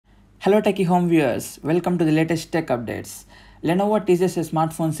Hello Techie Home viewers, welcome to the latest tech updates. Lenovo teases a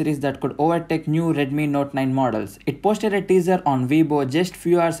smartphone series that could overtake new Redmi Note 9 models. It posted a teaser on Weibo just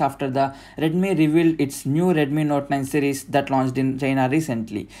few hours after the Redmi revealed its new Redmi Note 9 series that launched in China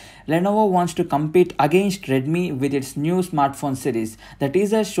recently. Lenovo wants to compete against Redmi with its new smartphone series. The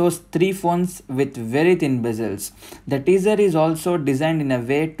teaser shows three phones with very thin bezels. The teaser is also designed in a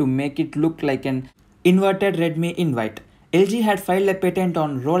way to make it look like an inverted Redmi invite. LG had filed a patent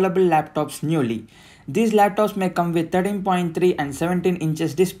on rollable laptops newly. These laptops may come with 13.3 and 17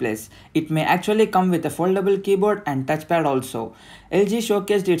 inches displays. It may actually come with a foldable keyboard and touchpad also. LG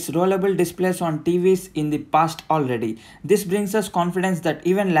showcased its rollable displays on TVs in the past already. This brings us confidence that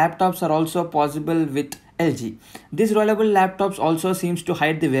even laptops are also possible with LG. This rollable laptops also seems to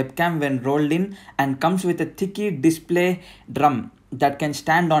hide the webcam when rolled in and comes with a thicky display drum that can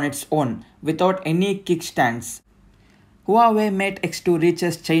stand on its own without any kickstands. Huawei Mate X2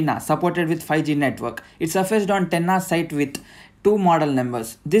 reaches China, supported with 5G network. It surfaced on Tenna's site with two model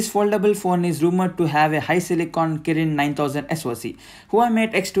numbers. This foldable phone is rumored to have a high silicon Kirin 9000 SoC. Huawei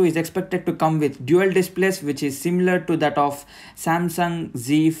Mate X2 is expected to come with dual displays, which is similar to that of Samsung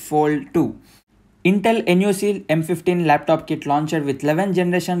Z Fold 2. Intel NUC M15 laptop kit launched with 11th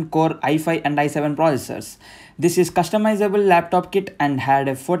generation Core i5 and i7 processors. This is customizable laptop kit and had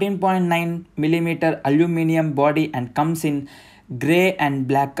a 14.9mm aluminum body and comes in grey and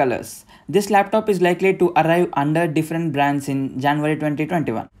black colors. This laptop is likely to arrive under different brands in January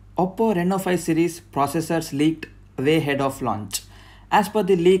 2021. Oppo Reno 5 series processors leaked way ahead of launch. As per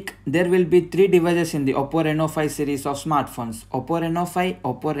the leak, there will be three devices in the Oppo Reno 5 series of smartphones: Oppo Reno 5,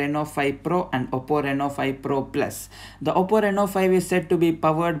 Oppo Reno 5 Pro and Oppo Reno 5 Pro Plus. The Oppo Reno 5 is said to be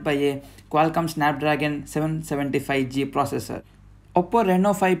powered by a Qualcomm Snapdragon 775G processor. Oppo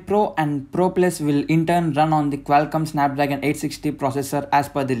Reno 5 Pro and Pro Plus will in turn run on the Qualcomm Snapdragon 860 processor as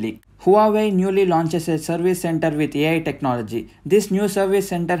per the leak. Huawei newly launches a service center with AI technology. This new service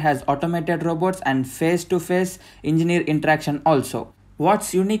center has automated robots and face-to-face engineer interaction also.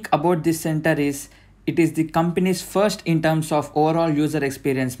 What's unique about this center is it is the company's first in terms of overall user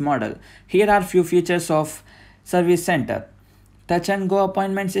experience model. Here are few features of service center: touch and go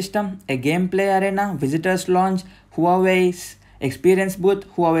appointment system, a gameplay arena, visitors lounge, Huawei's experience booth,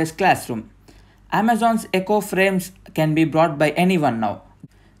 Huawei's classroom. Amazon's Echo frames can be brought by anyone now.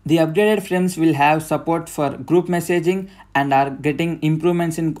 The upgraded frames will have support for group messaging and are getting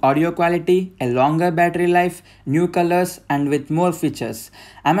improvements in audio quality, a longer battery life, new colors and with more features.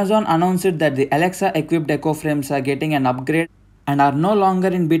 Amazon announced that the Alexa equipped Echo frames are getting an upgrade and are no longer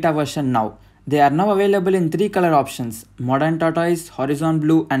in beta version now. They are now available in three color options: modern tortoise, horizon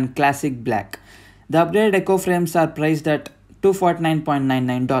blue and classic black. The upgraded Echo frames are priced at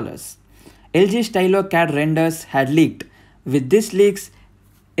 $249.99. LG Stylo CAD renders had leaked. With these leaks,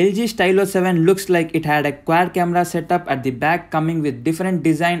 LG Stylo 7 looks like it had a quad camera setup at the back coming with different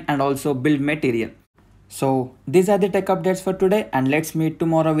design and also build material. So these are the tech updates for today, and let's meet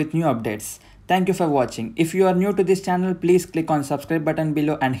tomorrow with new updates. Thank you for watching. If you are new to this channel, please click on subscribe button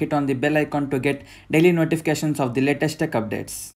below and hit on the bell icon to get daily notifications of the latest tech updates.